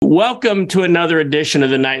Welcome to another edition of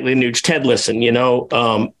the Nightly News. Ted, listen,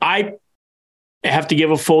 I have to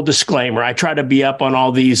give a full disclaimer. I try to be up on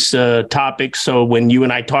all these topics, so when you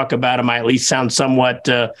and I talk about them, I at least sound somewhat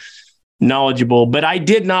knowledgeable. But I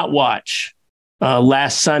did not watch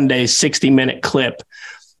last Sunday's 60-minute clip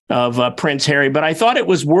of Prince Harry, but I thought it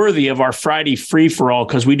was worthy of our Friday free-for-all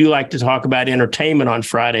because we do like to talk about entertainment on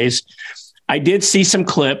Fridays. I did see some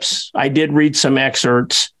clips. I did read some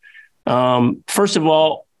excerpts. First of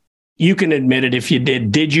all, you can admit it if you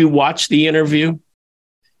did. Did you watch the interview?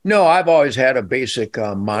 No, I've always had a basic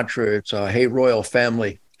mantra. It's, hey, royal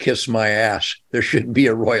family, kiss my ass. There shouldn't be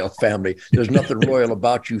a royal family. There's nothing royal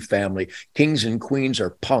about you, family. Kings and queens are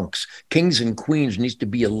punks. Kings and queens needs to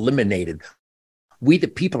be eliminated. We, the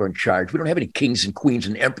people, are in charge. We don't have any kings and queens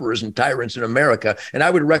and emperors and tyrants in America. And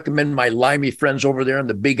I would recommend my limey friends over there on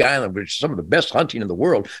the Big Island, which is some of the best hunting in the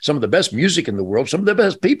world, some of the best music in the world, some of the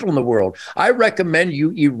best people in the world. I recommend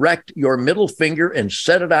you erect your middle finger and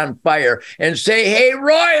set it on fire and say, hey,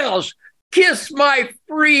 royals, kiss my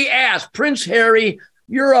free ass. Prince Harry,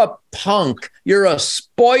 you're a punk. You're a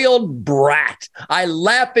spoiled brat. I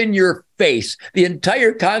laugh in your face. The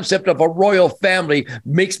entire concept of a royal family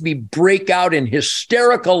makes me break out in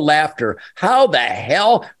hysterical laughter. How the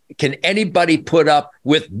hell can anybody put up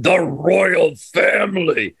with the royal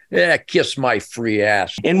family? Yeah, kiss my free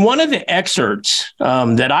ass. In one of the excerpts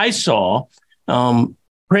that I saw,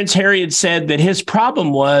 Prince Harry had said that his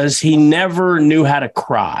problem was he never knew how to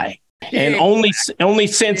cry. And only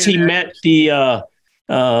since he met the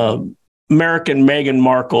American Meghan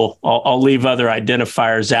Markle, I'll leave other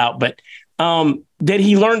identifiers out, but that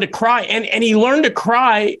he learned to cry. And he learned to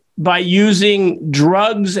cry by using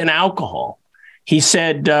drugs and alcohol. He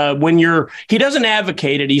said he doesn't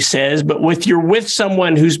advocate it, he says, but you're with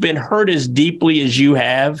someone who's been hurt as deeply as you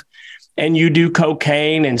have, and you do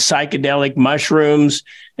cocaine and psychedelic mushrooms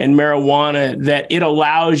and marijuana, that it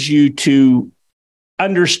allows you to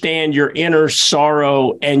understand your inner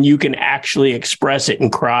sorrow and you can actually express it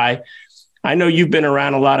and cry. I know you've been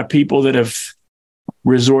around a lot of people that have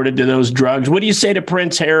resorted to those drugs. What do you say to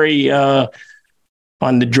Prince Harry on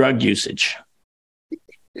the drug usage?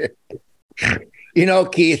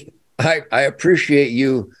 Keith, I appreciate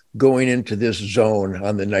you going into this zone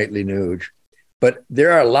on the Nightly News, but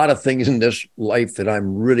there are a lot of things in this life that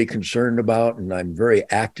I'm really concerned about, and I'm very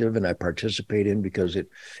active and I participate in because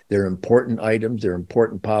they're important items, they're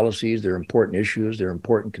important policies, they're important issues, they're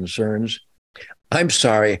important concerns. I'm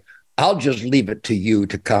sorry. I'll just leave it to you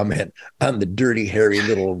to comment on the dirty, hairy,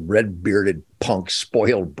 little red-bearded punk,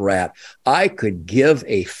 spoiled brat. I could give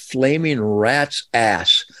a flaming rat's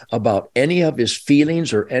ass about any of his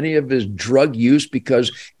feelings or any of his drug use,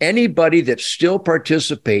 because anybody that still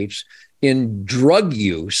participates in drug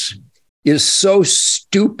use is so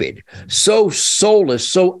stupid, so soulless,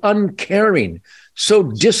 so uncaring, so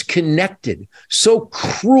disconnected, so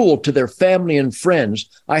cruel to their family and friends.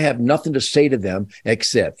 I have nothing to say to them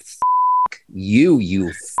except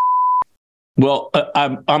you. Well,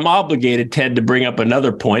 I'm obligated, Ted, to bring up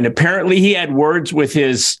another point. Apparently, he had words with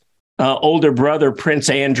his older brother, Prince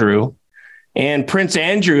Andrew, and Prince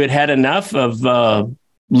Andrew had enough of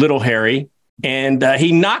little Harry, and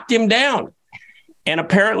he knocked him down. And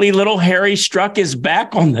apparently, little Harry struck his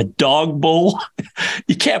back on the dog bowl.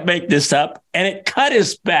 You can't make this up. And it cut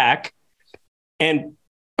his back. And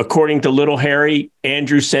according to little Harry,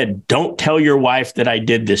 Andrew said, "Don't tell your wife that I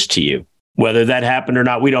did this to you." Whether that happened or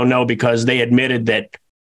not, we don't know, because they admitted that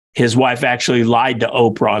his wife actually lied to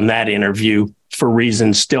Oprah on that interview for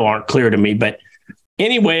reasons still aren't clear to me. But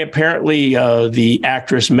anyway, apparently the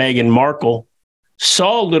actress Meghan Markle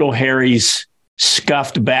saw little Harry's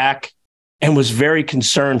scuffed back and was very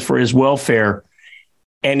concerned for his welfare.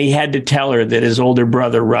 And he had to tell her that his older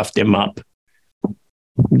brother roughed him up.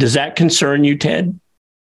 Does that concern you, Ted?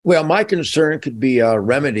 Well, my concern could be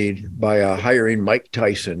remedied by hiring Mike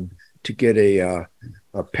Tyson to get a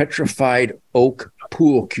petrified oak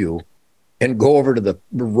pool cue and go over to the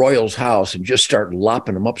royal's house and just start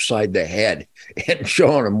lopping them upside the head and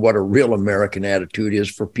showing them what a real American attitude is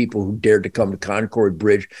for people who dared to come to Concord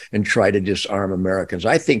Bridge and try to disarm Americans.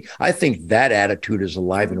 I think that attitude is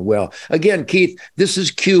alive and well. Again, Keith, this is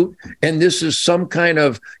cute, and this is some kind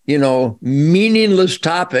of, meaningless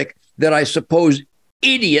topic that I suppose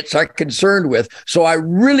idiots are concerned with. So I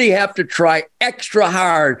really have to try extra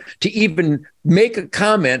hard to even make a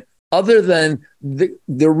comment other than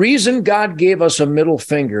the reason God gave us a middle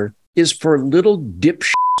finger is for little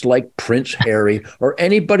dipshits like Prince Harry, or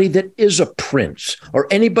anybody that is a prince, or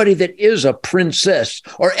anybody that is a princess,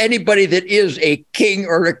 or anybody that is a king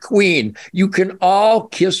or a queen. You can all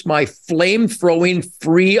kiss my flame-throwing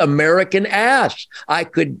free American ass. I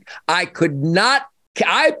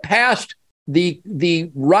passed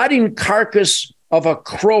the rotting carcass of a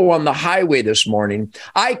crow on the highway this morning.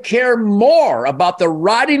 I care more about the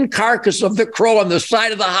rotting carcass of the crow on the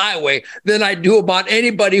side of the highway than I do about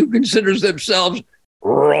anybody who considers themselves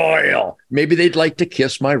royal. Maybe they'd like to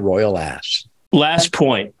kiss my royal ass. Last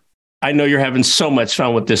point. I know you're having so much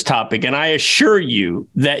fun with this topic, and I assure you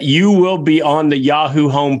that you will be on the Yahoo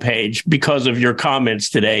homepage because of your comments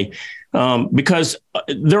today. Because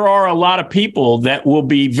there are a lot of people that will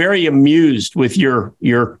be very amused with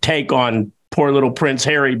your take on poor little Prince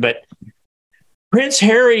Harry. But Prince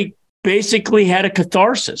Harry basically had a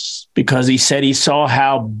catharsis because he said he saw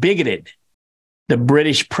how bigoted the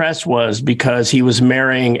British press was because he was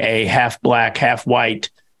marrying a half black, half white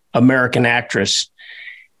American actress.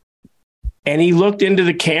 And he looked into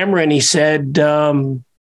the camera and he said that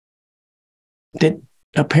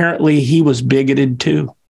apparently he was bigoted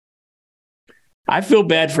too. I feel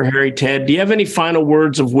bad for Harry, Ted. Do you have any final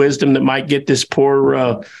words of wisdom that might get this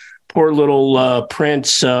poor little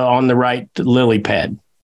prince on the right lily pad?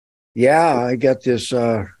 Yeah, I got this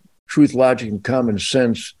truth, logic, and common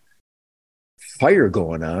sense fire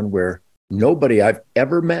going on where nobody I've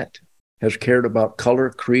ever met has cared about color,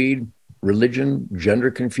 creed, religion, gender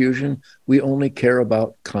confusion. We only care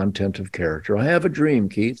about content of character. I have a dream,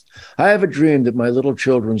 Keith. I have a dream that my little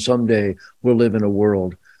children someday will live in a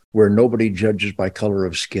world where nobody judges by color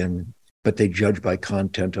of skin, but they judge by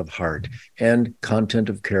content of heart and content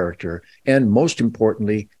of character. And most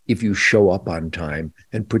importantly, if you show up on time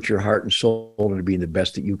and put your heart and soul into being the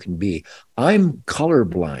best that you can be. I'm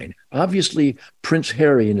colorblind. Obviously, Prince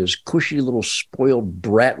Harry and his cushy little spoiled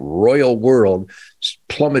brat royal world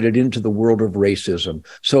plummeted into the world of racism.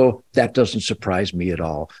 So that doesn't surprise me at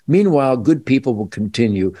all. Meanwhile, good people will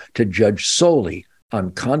continue to judge solely on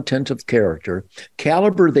content of character,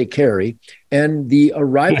 caliber they carry, and the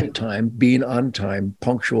arrival time being on time,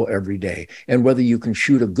 punctual every day. And whether you can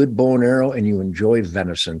shoot a good bow and arrow and you enjoy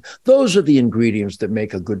venison. Those are the ingredients that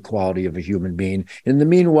make a good quality of a human being. In the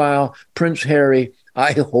meanwhile, Prince Harry,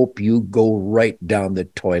 I hope you go right down the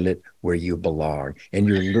toilet where you belong, and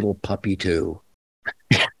your little puppy too.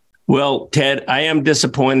 Well, Ted, I am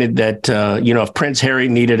disappointed that, if Prince Harry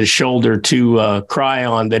needed a shoulder to cry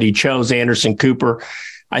on, that he chose Anderson Cooper.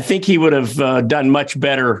 I think he would have done much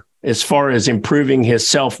better as far as improving his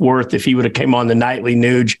self-worth if he would have came on the Nightly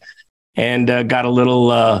Nuge and got a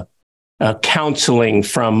little counseling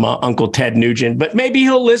from Uncle Ted Nugent. But maybe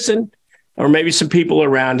he'll listen, or maybe some people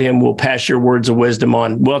around him will pass your words of wisdom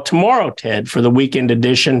on. Well, tomorrow, Ted, for the weekend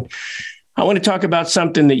edition, I want to talk about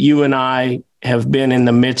something that you and I have been in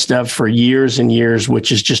the midst of for years and years,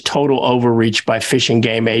 which is just total overreach by fish and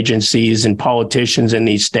game agencies and politicians in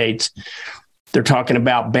these states. They're talking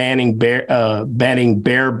about banning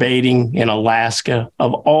bear baiting in Alaska.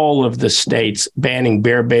 Of all of the states, banning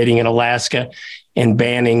bear baiting in Alaska and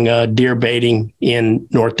banning deer baiting in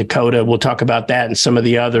North Dakota. We'll talk about that and some of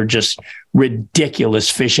the other just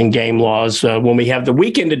ridiculous fish and game laws when we have the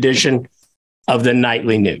weekend edition of the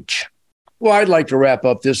Nightly Nuge. Well, I'd like to wrap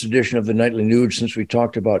up this edition of the Nightly Nuge since we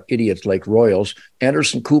talked about idiots like royals.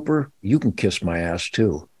 Anderson Cooper, you can kiss my ass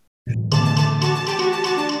too.